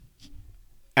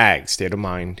Ag State of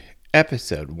Mind,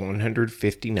 episode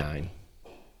 159.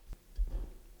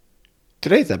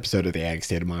 Today's episode of the Ag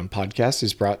State of Mind podcast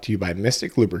is brought to you by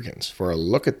Mystic Lubricants. For a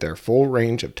look at their full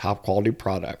range of top quality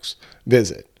products,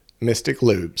 visit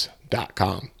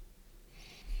mysticlubes.com.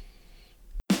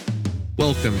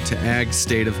 Welcome to Ag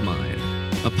State of Mind,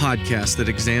 a podcast that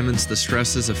examines the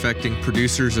stresses affecting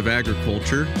producers of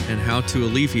agriculture and how to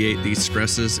alleviate these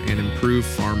stresses and improve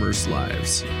farmers'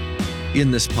 lives. In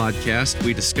this podcast,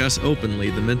 we discuss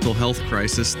openly the mental health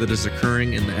crisis that is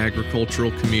occurring in the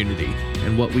agricultural community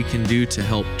and what we can do to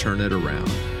help turn it around.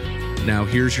 Now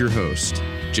here's your host,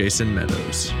 Jason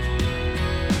Meadows.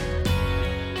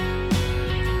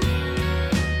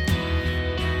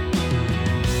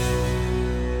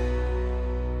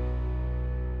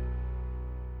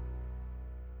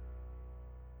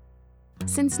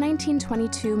 Since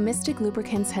 1922, Mystic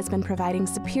Lubricants has been providing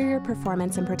superior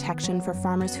performance and protection for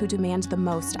farmers who demand the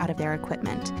most out of their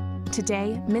equipment.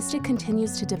 Today, Mystic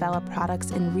continues to develop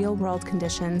products in real-world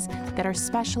conditions that are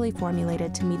specially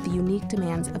formulated to meet the unique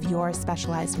demands of your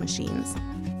specialized machines.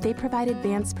 They provide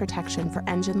advanced protection for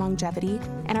engine longevity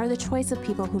and are the choice of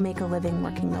people who make a living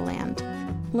working the land.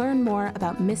 Learn more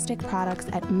about Mystic products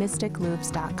at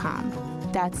mysticlubes.com.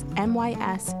 That's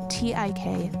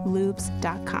MYSTIK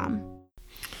lubes.com.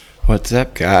 What's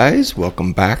up, guys?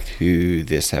 Welcome back to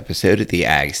this episode of the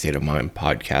Ag State of Mind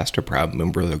podcast, a proud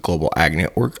member of the Global Ag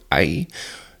Network. I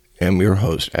am your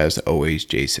host, as always,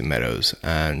 Jason Meadows,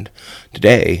 and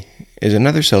today is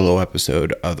another solo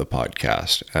episode of the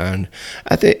podcast. And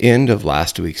at the end of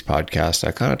last week's podcast,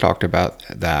 I kind of talked about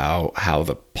how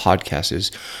the podcast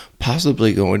is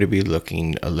possibly going to be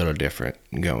looking a little different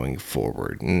going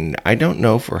forward. And I don't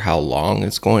know for how long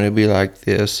it's going to be like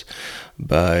this,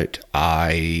 but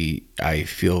I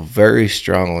feel very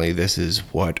strongly this is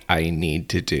what I need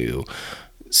to do.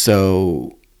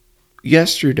 So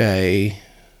yesterday,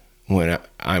 when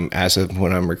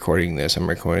I'm recording this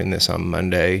on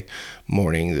Monday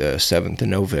morning, the 7th of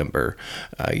November.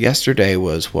 Yesterday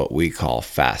was what we call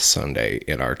Fast Sunday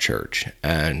in our church.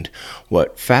 And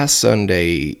what Fast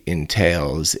Sunday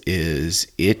entails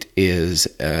is it is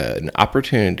an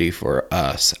opportunity for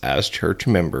us as church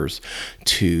members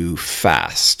to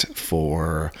fast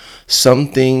for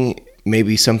something,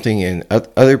 maybe something in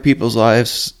other people's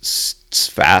lives,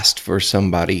 fast for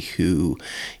somebody who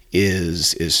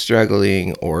is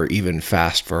struggling, or even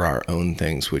fast for our own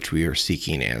things, which we are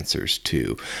seeking answers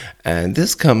to. And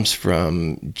this comes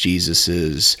from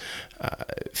Jesus's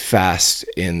fast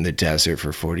in the desert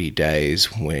for 40 days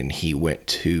when he went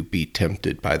to be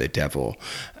tempted by the devil.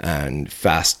 And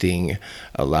fasting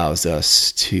allows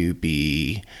us to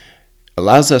be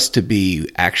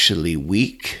actually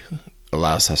weak,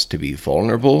 allows us to be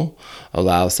vulnerable,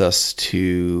 allows us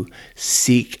to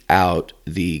seek out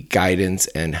the guidance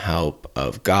and help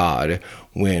of God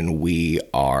when we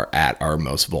are at our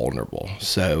most vulnerable.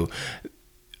 So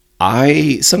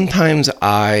sometimes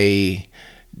I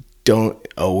don't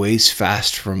always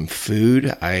fast from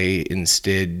food. I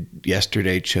instead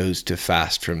yesterday chose to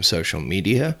fast from social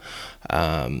media,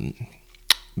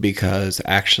 because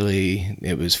actually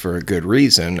it was for a good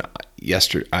reason.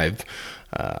 Yesterday I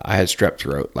had strep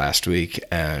throat last week,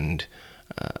 and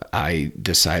I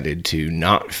decided to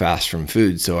not fast from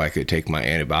food so I could take my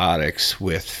antibiotics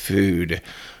with food.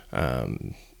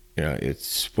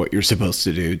 It's what you're supposed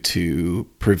to do to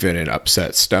prevent an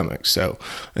upset stomach. So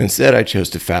instead, I chose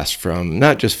to fast from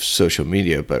not just social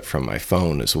media, but from my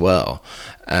phone as well.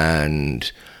 And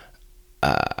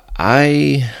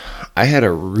I had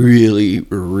a really,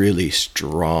 really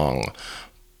strong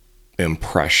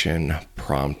impression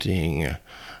prompting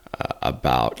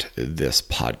about this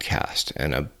podcast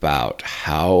and about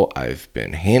how I've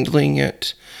been handling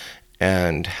it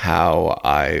and how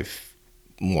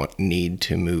need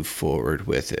to move forward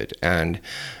with it. And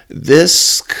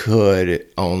this could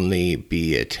only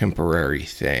be a temporary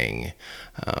thing.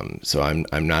 So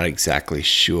I'm not exactly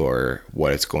sure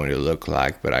what it's going to look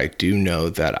like, but I do know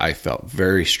that I felt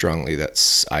very strongly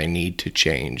that I need to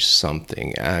change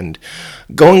something. And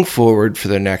going forward for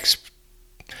the next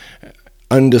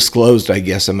undisclosed, I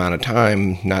guess, amount of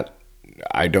time,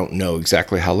 I don't know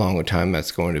exactly how long a time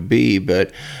that's going to be,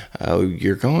 but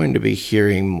you're going to be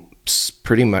hearing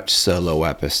pretty much solo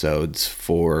episodes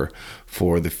for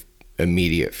the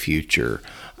immediate future.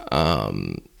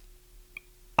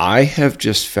 I have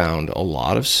just found a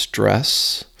lot of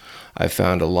stress. I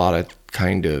found a lot of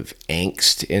kind of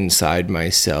angst inside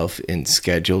myself in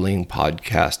scheduling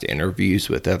podcast interviews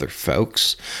with other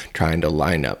folks, trying to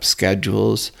line up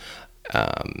schedules.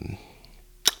 And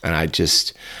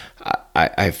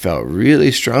I felt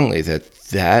really strongly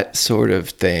that sort of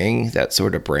thing, that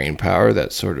sort of brain power,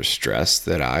 that sort of stress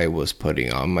that I was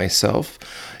putting on myself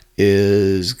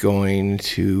is going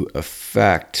to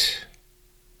affect,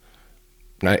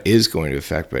 not is going to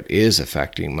affect, but is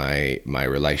affecting my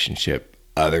relationship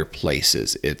other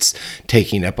places. It's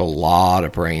taking up a lot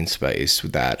of brain space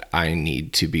that I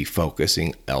need to be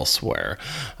focusing elsewhere.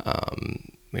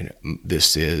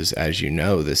 This is, as you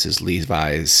know, this is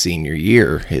Levi's senior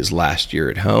year, his last year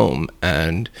at home.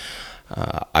 And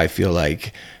I feel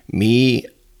like me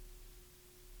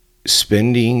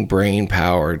spending brain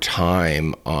power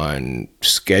time on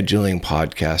scheduling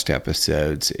podcast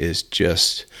episodes is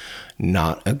just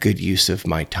not a good use of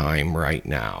my time right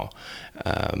now.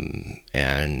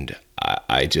 And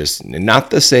I just,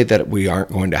 not to say that we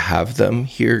aren't going to have them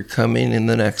here coming in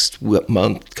the next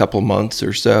couple months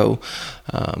or so,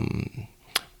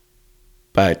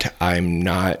 but I'm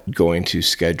not going to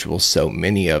schedule so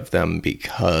many of them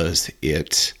because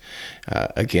it,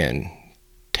 again,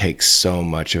 takes so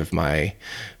much of my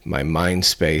mind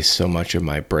space, so much of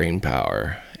my brain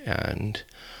power. And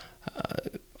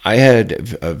I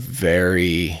had a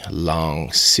very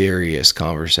long, serious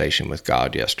conversation with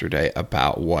God yesterday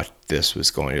about what this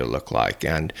was going to look like.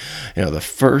 And, the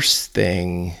first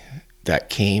thing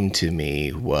that came to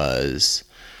me was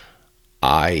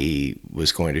I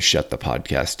was going to shut the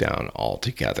podcast down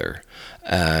altogether.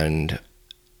 And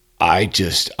I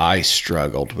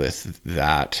struggled with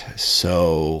that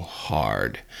so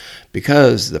hard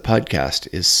because the podcast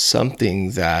is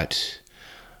something that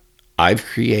I've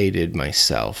created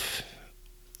myself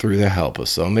through the help of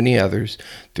so many others,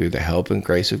 through the help and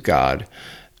grace of God.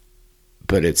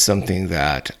 But it's something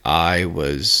that I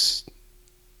was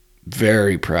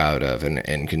very proud of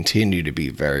and continue to be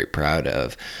very proud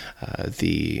of.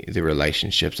 The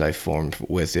relationships I formed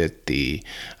with it, the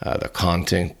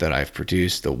content that I've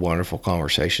produced, the wonderful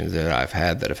conversations that I've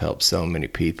had that have helped so many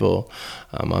people.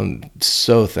 I'm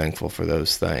so thankful for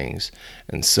those things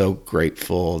and so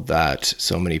grateful that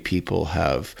so many people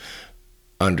have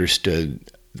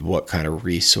understood what kind of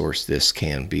resource this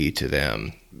can be to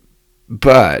them.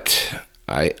 But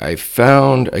I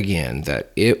found again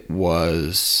that it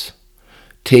was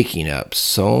taking up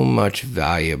so much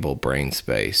valuable brain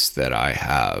space that I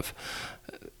have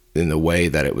in the way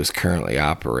that it was currently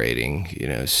operating,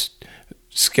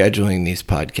 scheduling these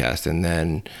podcasts and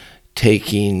then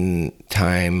taking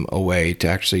time away to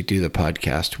actually do the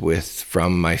podcast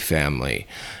from my family,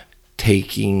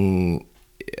 trying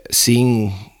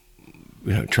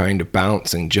to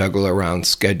bounce and juggle around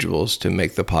schedules to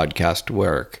make the podcast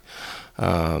work.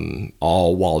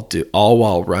 All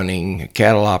while running a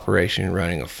cattle operation,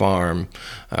 running a farm,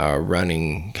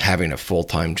 having a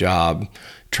full-time job,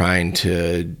 trying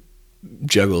to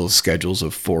juggle schedules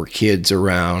of 4 kids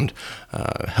around,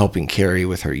 helping Carrie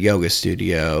with her yoga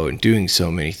studio and doing so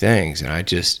many things. And I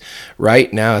just,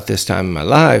 right now at this time in my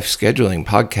life, scheduling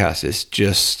podcasts is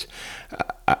just,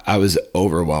 I was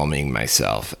overwhelming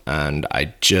myself, and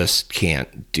I just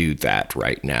can't do that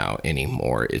right now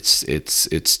anymore. It's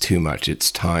too much.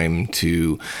 It's time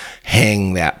to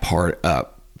hang that part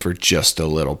up for just a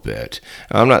little bit.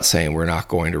 I'm not saying we're not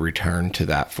going to return to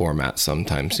that format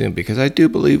sometime soon, because I do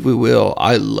believe we will.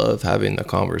 I love having the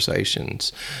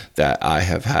conversations that I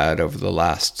have had over the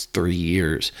last 3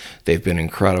 years. They've been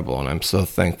incredible, and I'm so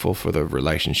thankful for the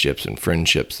relationships and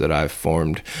friendships that I've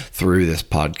formed through this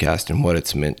podcast and what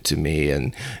it's meant to me,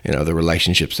 and the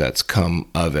relationships that's come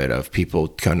of it, of people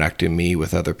connecting me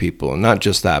with other people, and not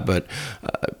just that, but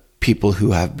people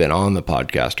who have been on the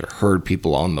podcast or heard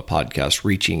people on the podcast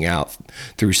reaching out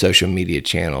through social media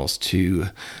channels to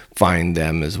find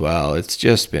them as well. It's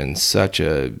just been such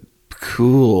a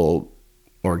cool,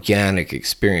 organic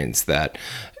experience that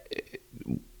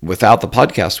without the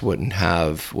podcast wouldn't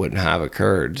have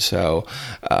occurred. So,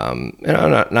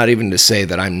 not even to say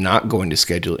that I'm not going to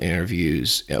schedule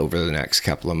interviews over the next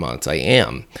couple of months. I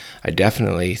am. I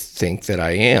definitely think that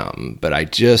I am, but I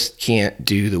just can't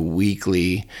do the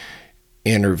weekly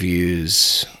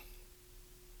interviews,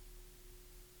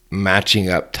 matching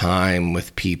up time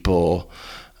with people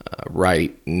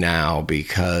right now,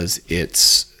 because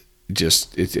it's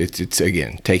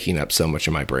again taking up so much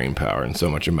of my brain power and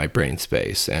so much of my brain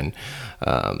space. And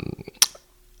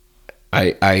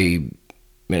I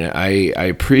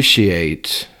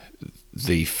appreciate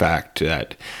the fact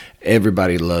that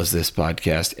everybody loves this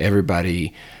podcast.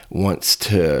 Everybody wants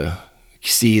to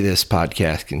see this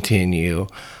podcast continue.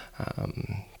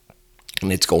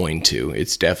 And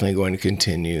it's definitely going to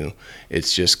continue.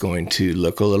 It's just going to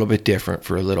look a little bit different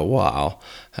for a little while.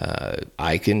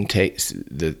 I can take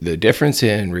the difference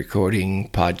in recording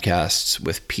podcasts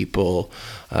with people,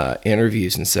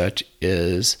 interviews and such,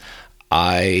 is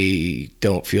I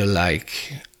don't feel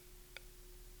like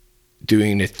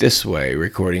doing it this way,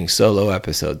 recording solo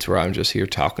episodes where I'm just here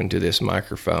talking to this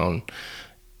microphone.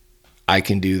 I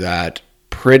can do that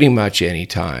pretty much any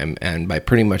time, and by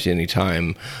pretty much any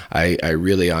time, I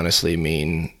really honestly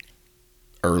mean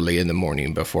early in the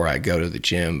morning, before I go to the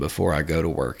gym, before I go to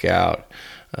work out,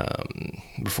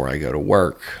 before I go to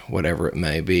work, whatever it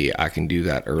may be. I can do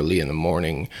that early in the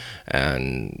morning,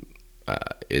 and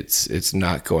it's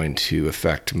not going to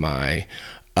affect my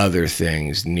other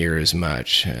things near as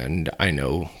much. And I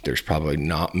know there's probably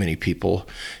not many people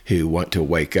who want to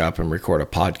wake up and record a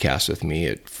podcast with me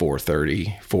at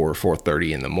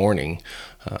 4:30 in the morning.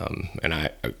 And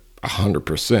I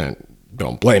 100%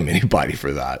 don't blame anybody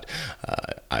for that.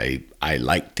 I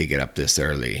like to get up this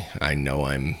early. I know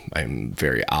I'm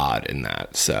very odd in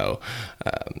that. So,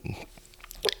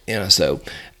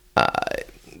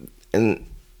 and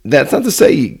that's not to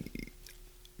say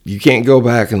you can't go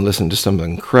back and listen to some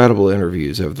incredible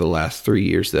interviews over the last 3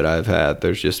 years that I've had.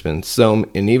 There's just been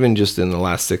and even just in the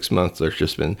last 6 months, there's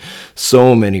just been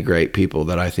so many great people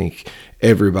that I think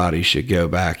everybody should go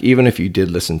back. Even if you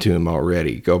did listen to them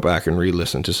already, go back and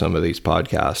re-listen to some of these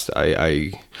podcasts.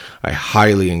 I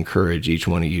highly encourage each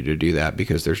one of you to do that,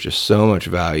 because there's just so much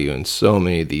value in so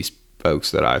many of these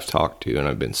folks that I've talked to, and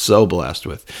I've been so blessed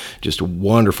with just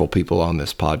wonderful people on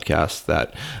this podcast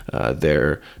that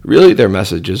their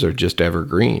messages are just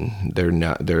evergreen. They're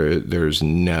not there's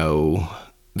no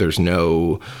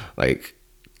like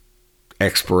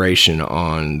expiration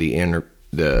on the interviews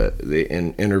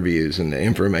and the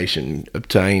information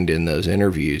obtained in those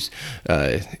interviews.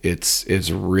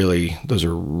 It's really, those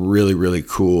are really, really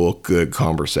cool, good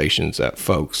conversations that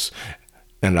folks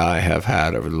and I have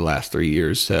had over the last 3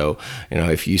 years. So,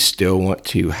 if you still want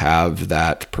to have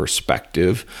that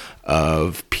perspective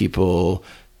of people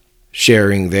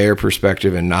sharing their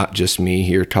perspective and not just me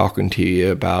here talking to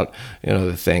you about,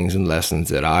 the things and lessons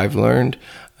that I've learned,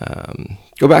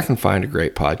 go back and find a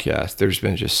great podcast. There's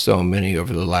been just so many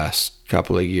over the last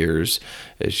couple of years.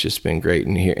 It's just been great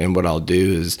in here. And what I'll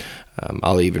do is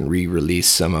I'll even re-release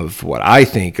some of what I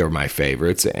think are my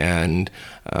favorites, and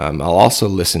I'll also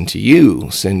listen to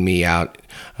you. Send me out.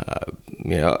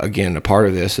 Again, a part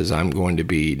of this is I'm going to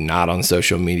be not on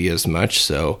social media as much,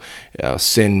 so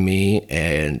send me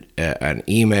an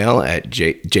email at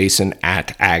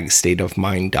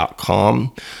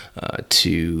jason@agstateofmind.com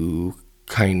to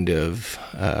kind of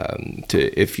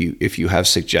if you have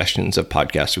suggestions of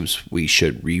podcasts we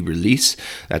should re-release.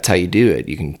 That's how you do it.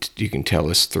 You can tell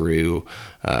us through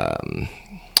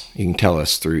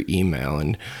email,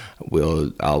 and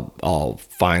I'll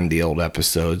find the old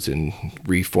episodes and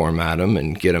reformat them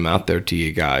and get them out there to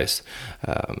you guys,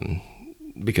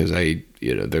 because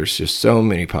there's just so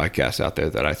many podcasts out there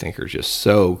that I think are just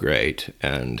so great,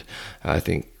 and I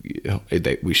think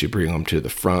we should bring them to the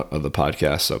front of the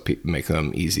podcast so people make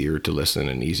them easier to listen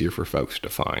and easier for folks to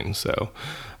find. So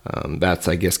that's,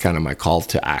 I guess, kind of my call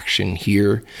to action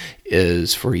here,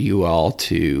 is for you all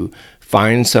to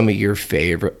find some of your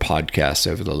favorite podcasts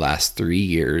over the last 3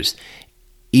 years.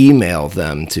 Email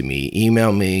them to me.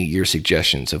 Email me your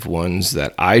suggestions of ones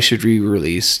that I should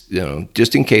re-release,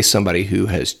 just in case somebody who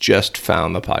has just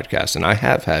found the podcast. And I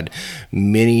have had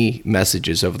many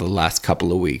messages over the last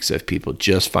couple of weeks of people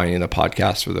just finding the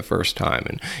podcast for the first time.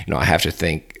 And, I have to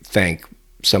thank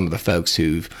some of the folks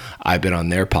I've been on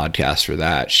their podcast for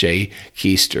that. Shay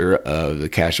Keister of the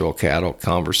Casual Cattle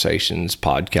Conversations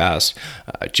podcast,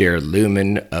 Jared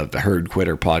Lumen of the Herd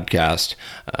Quitter podcast.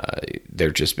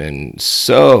 They've just been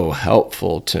so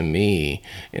helpful to me,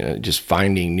 just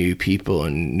finding new people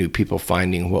and new people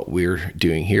finding what we're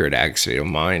doing here at Ag State of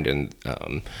Mind, and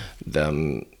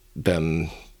them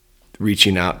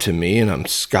reaching out to me, and I'm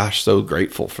so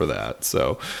grateful for that.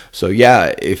 So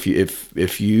yeah,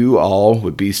 if you all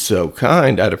would be so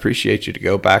kind, I'd appreciate you to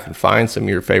go back and find some of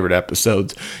your favorite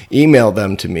episodes, email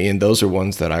them to me, and those are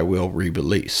ones that I will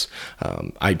re-release.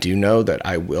 I do know that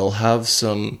I will have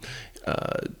some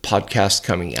podcasts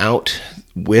coming out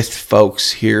with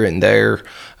folks here and there,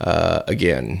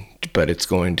 again, but it's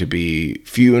going to be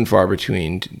few and far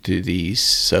between to these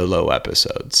solo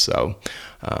episodes. So,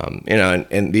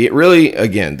 and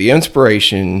the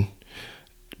inspiration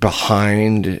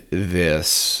behind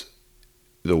this,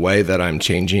 the way that I'm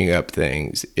changing up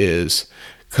things, is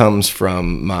comes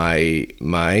from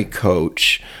my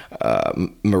coach,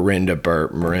 Miranda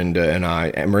Burt.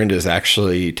 Miranda's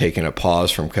actually taken a pause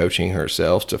from coaching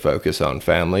herself to focus on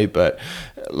family, but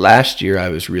last year I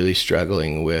was really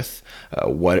struggling with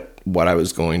what I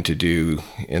was going to do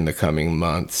in the coming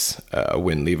months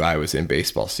when Levi was in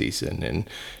baseball season. And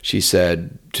she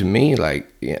said to me, like,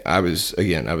 I was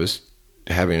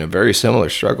having a very similar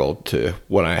struggle to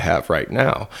what I have right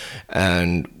now.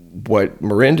 And what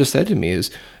Miranda said to me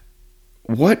is,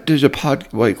 what does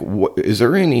is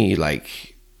there any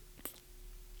like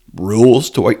rules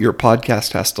to what your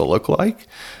podcast has to look like?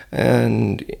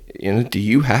 And, do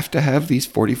you have to have these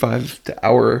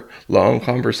 45-hour long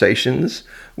conversations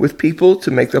with people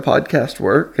to make the podcast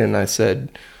work? And I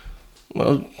said,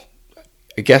 well,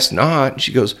 I guess not. And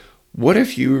she goes, what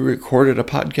if you recorded a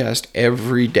podcast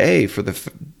every day for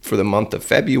the month of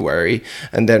February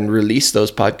and then release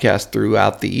those podcasts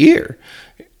throughout the year?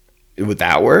 Would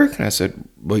that work? And I said,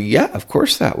 well, yeah, of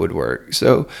course that would work.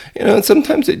 So,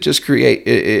 sometimes it just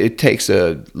it takes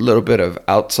a little bit of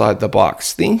outside the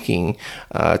box thinking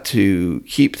to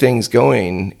keep things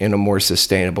going in a more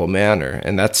sustainable manner.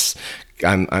 And that's,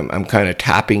 I'm kind of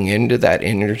tapping into that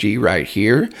energy right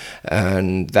here.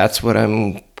 And that's what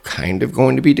I'm kind of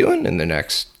going to be doing in the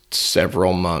next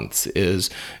several months is,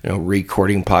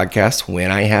 recording podcasts when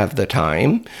I have the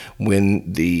time,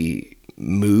 when the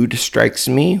mood strikes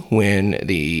me, when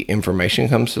the information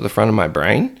comes to the front of my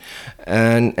brain,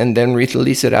 and then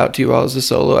release it out to you all as a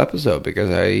solo episode, because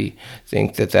I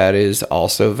think that is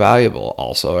also valuable,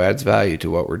 also adds value to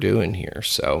what we're doing here.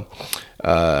 So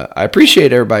I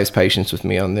appreciate everybody's patience with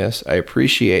me on this. I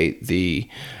appreciate the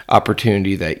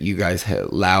opportunity that you guys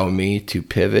allow me to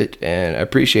pivot, and I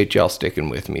appreciate y'all sticking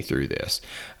with me through this.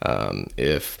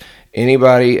 If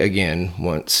anybody, again,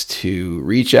 wants to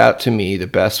reach out to me, the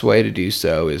best way to do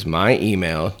so is my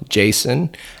email,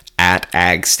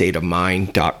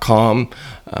 jason@agstateofmind.com.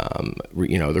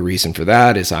 The reason for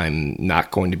that is I'm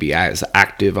not going to be as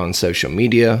active on social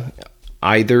media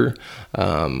either.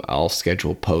 I'll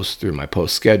schedule posts through my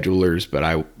post schedulers, but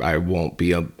I won't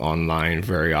be online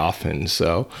very often.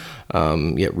 So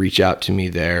reach out to me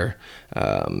there.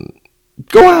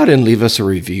 Go out and leave us a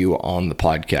review on the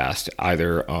podcast,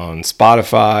 either on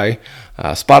Spotify.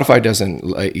 Spotify doesn't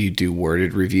let you do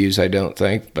worded reviews, I don't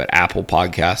think, but Apple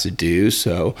Podcasts do.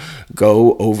 So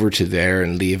go over to there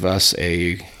and leave us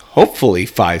a hopefully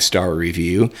 5-star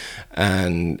review,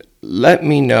 and let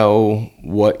me know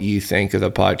what you think of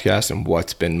the podcast and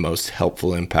what's been most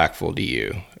helpful, impactful to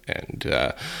you. And,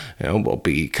 we'll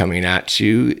be coming at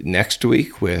you next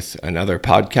week with another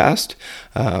podcast.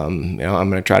 I'm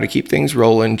going to try to keep things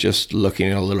rolling, just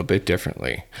looking a little bit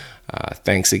differently.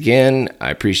 Thanks again.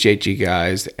 I appreciate you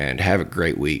guys, and have a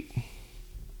great week.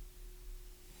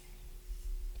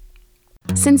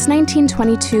 Since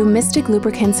 1922, Mystic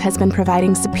Lubricants has been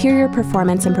providing superior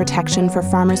performance and protection for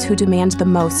farmers who demand the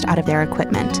most out of their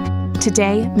equipment.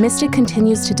 Today, Mystic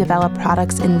continues to develop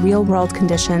products in real-world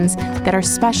conditions that are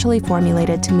specially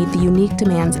formulated to meet the unique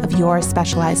demands of your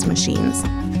specialized machines.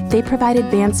 They provide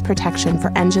advanced protection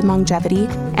for engine longevity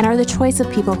and are the choice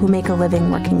of people who make a living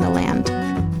working the land.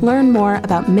 Learn more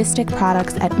about Mystic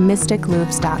products at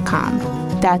mysticlubes.com.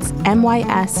 That's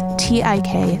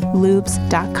MYSTIK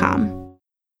lubes.com.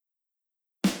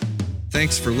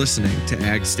 Thanks for listening to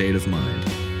Ag State of Mind.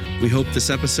 We hope this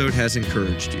episode has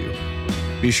encouraged you.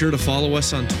 Be sure to follow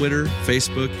us on Twitter,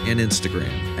 Facebook, and Instagram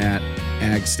at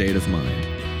Ag State of Mind.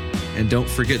 And don't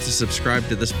forget to subscribe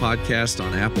to this podcast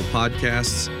on Apple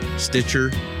Podcasts, Stitcher,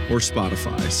 or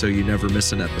Spotify so you never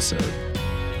miss an episode.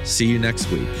 See you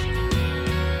next week.